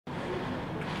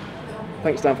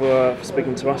Thanks, Dan, for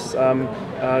speaking to us.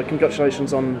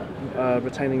 Congratulations on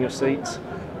retaining your seat.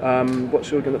 What's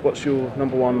your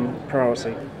number one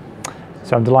priority?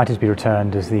 So I'm delighted to be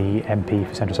returned as the MP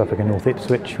for Central Suffolk and North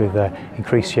Ipswich with an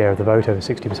increased share of the vote, over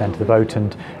 60% of the vote,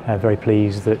 and very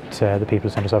pleased that the people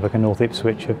of Central Suffolk and North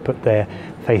Ipswich have put their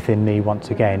faith in me once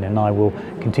again, and I will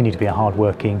continue to be a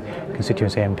hard-working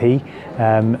constituency MP.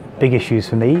 Big issues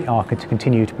for me are to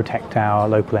continue to protect our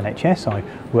local NHS. I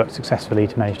worked successfully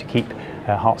to manage to keep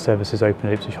heart services open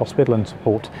at Ipswich Hospital and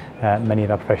support many of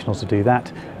our professionals to do that.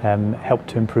 Help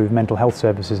to improve mental health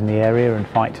services in the area and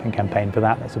fight and campaign for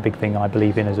that. That's a big thing I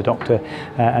believe in as a doctor.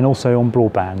 And also on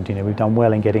broadband, we've done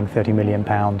well in getting £30 million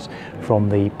from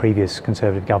the previous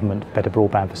Conservative government, better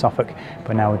broadband for Suffolk,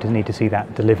 but now we just need to see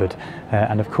that delivered.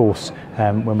 And of course,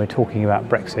 when we're talking about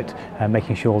Brexit,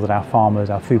 making sure that our farmers,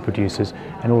 our food producers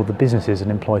and all of the businesses that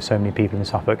employ so many people in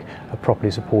Suffolk are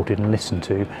properly supported and listened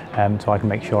to, so I can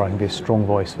make sure I can be a strong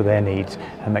voice for their needs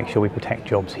and make sure we protect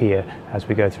jobs here as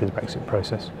we go through the Brexit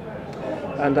process.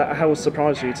 And how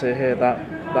surprised you to hear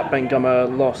that Ben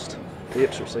Gummer lost the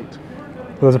Ipswich seat?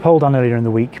 Well, there was a poll done earlier in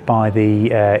the week by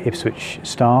the Ipswich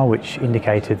Star which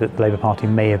indicated that the Labour Party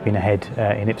may have been ahead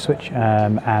in Ipswich,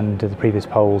 and the previous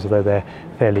polls, although they're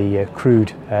fairly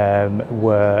crude,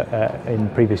 were in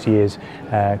previous years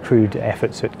crude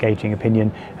efforts at gauging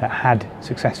opinion, had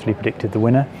successfully predicted the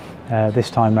winner. This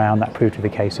time round that proved to be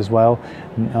the case as well,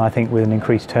 and I think with an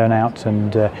increased turnout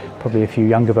and probably a few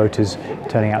younger voters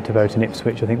turning out to vote in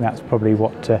Ipswich, I think that's probably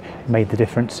what made the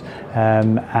difference,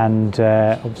 and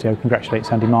obviously I congratulate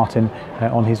Sandy Martin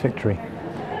on his victory.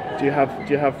 Do you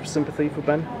have sympathy for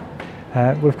Ben?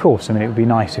 Well, of course. I mean, it would be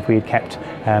nice if we had kept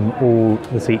all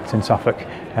the seats in Suffolk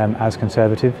as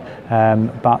Conservative,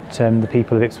 but the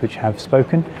people of Ipswich have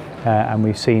spoken, and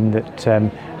we've seen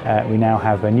that we now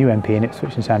have a new MP in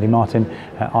Ipswich, and Sandy Martin.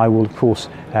 I will, of course,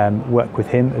 work with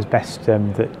him as best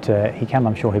that he can.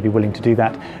 I'm sure he'll be willing to do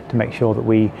that to make sure that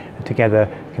we together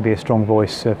can be a strong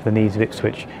voice for the needs of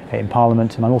Ipswich in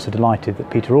Parliament. And I'm also delighted that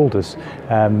Peter Alders,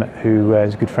 who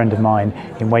is a good friend of mine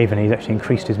in Waveney, has actually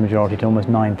increased his majority to almost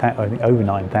 9,000, I think over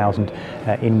 9,000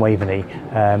 in Waveney,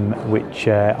 which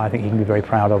I think he can be very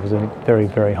proud of as a very,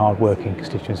 very hard-working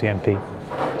constituency MP.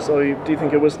 So do you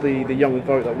think it was the young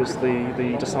vote that was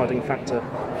the deciding factor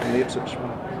in the Ipswich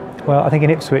one? Well, I think in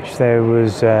Ipswich there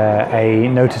was a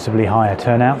noticeably higher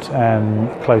turnout,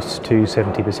 close to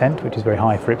 70%, which is very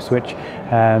high for Ipswich,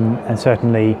 and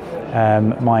certainly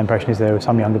my impression is there were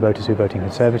some younger voters who were voting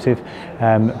Conservative,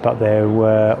 but there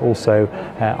were also,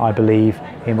 I believe,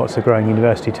 in what's a growing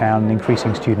university town, an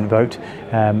increasing student vote.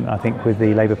 I think with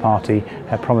the Labour Party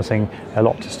promising a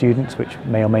lot to students, which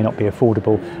may or may not be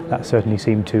affordable, that certainly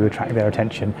seemed to attract their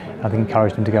attention. I think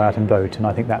encouraged them to go out and vote, and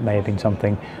I think that may have been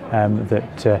something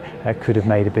that could have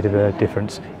made a bit of a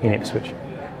difference in Ipswich.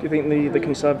 Do you think the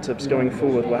Conservatives going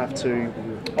forward will have to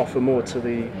offer more to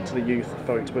the youth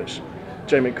vote, which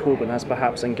Jeremy Corbyn has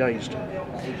perhaps engaged?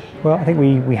 Well, I think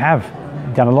we have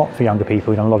done a lot for younger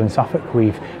people. We've done a lot in Suffolk.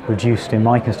 We've reduced in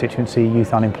my constituency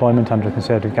youth unemployment under a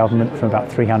Conservative government from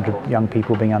about 300 young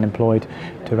people being unemployed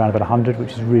to around about 100,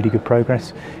 which is really good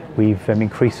progress. We've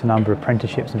increased the number of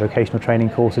apprenticeships and vocational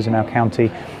training courses in our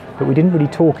county. But we didn't really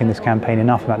talk in this campaign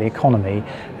enough about the economy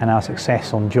and our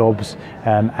success on jobs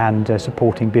and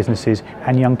supporting businesses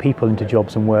and young people into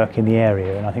jobs and work in the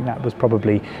area. And I think that was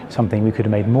probably something we could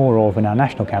have made more of in our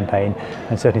national campaign,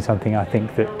 and certainly something I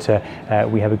think that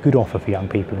we have a good offer for young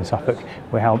people in Suffolk.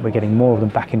 We're getting more of them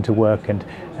back into work, and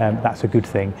that's a good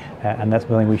thing. And that's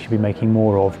something we should be making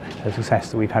more of, the success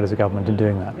that we've had as a government in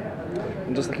doing that.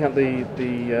 And just looking at the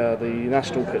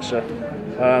national picture,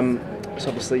 it's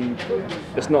obviously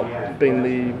it's not been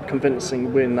the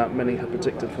convincing win that many had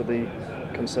predicted for the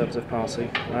Conservative Party.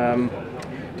 Do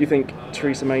you think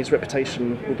Theresa May's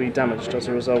reputation will be damaged as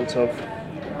a result of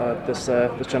this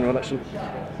general election?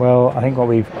 Well, I think what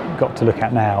we've got to look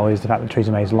at now is the fact that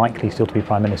Theresa May is likely still to be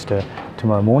Prime Minister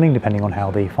tomorrow morning, depending on how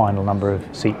the final number of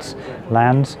seats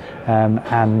lands,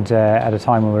 and at a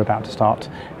time when we're about to start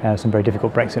some very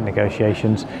difficult Brexit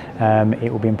negotiations,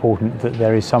 it will be important that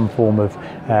there is some form of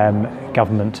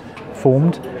government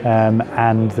formed,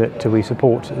 and that we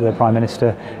support the Prime Minister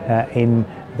in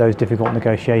those difficult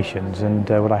negotiations. And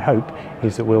what I hope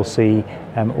is that we'll see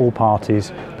all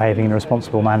parties behaving in a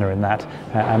responsible manner in that,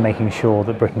 and making sure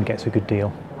that Britain gets a good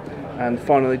deal. And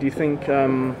finally, do you think,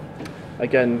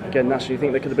 again nationally, do you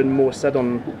think there could have been more said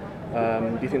on,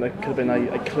 do you think there could have been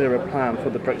a clearer plan for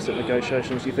the Brexit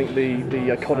negotiations? Do you think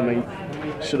the economy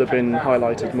should have been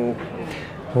highlighted more?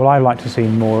 Well, I'd like to see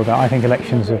more about, I think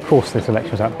elections, of course this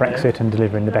election was about Brexit and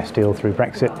delivering the best deal through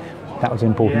Brexit. That was an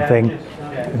important thing.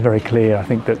 very clear. I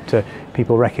think that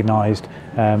people recognised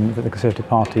that the Conservative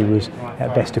Party was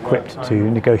best equipped to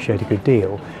negotiate a good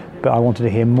deal, but I wanted to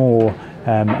hear more,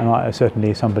 and I,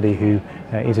 certainly as somebody who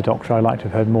is a doctor, I'd like to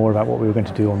have heard more about what we were going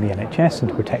to do on the NHS and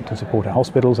to protect and support our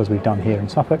hospitals, as we've done here in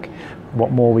Suffolk,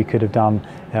 what more we could have done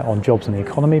on jobs and the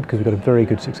economy, because we've got a very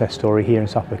good success story here in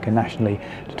Suffolk and nationally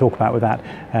to talk about with that,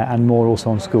 and more also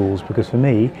on schools, because for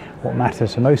me what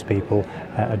matters to most people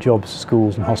are jobs,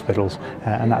 schools and hospitals,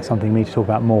 and that's something we need to talk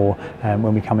about more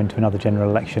when we come into another general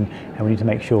election, and we need to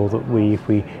make sure that we, if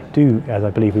we do, as I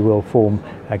believe we will, form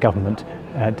a government,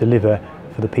 deliver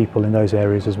for the people in those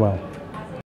areas as well.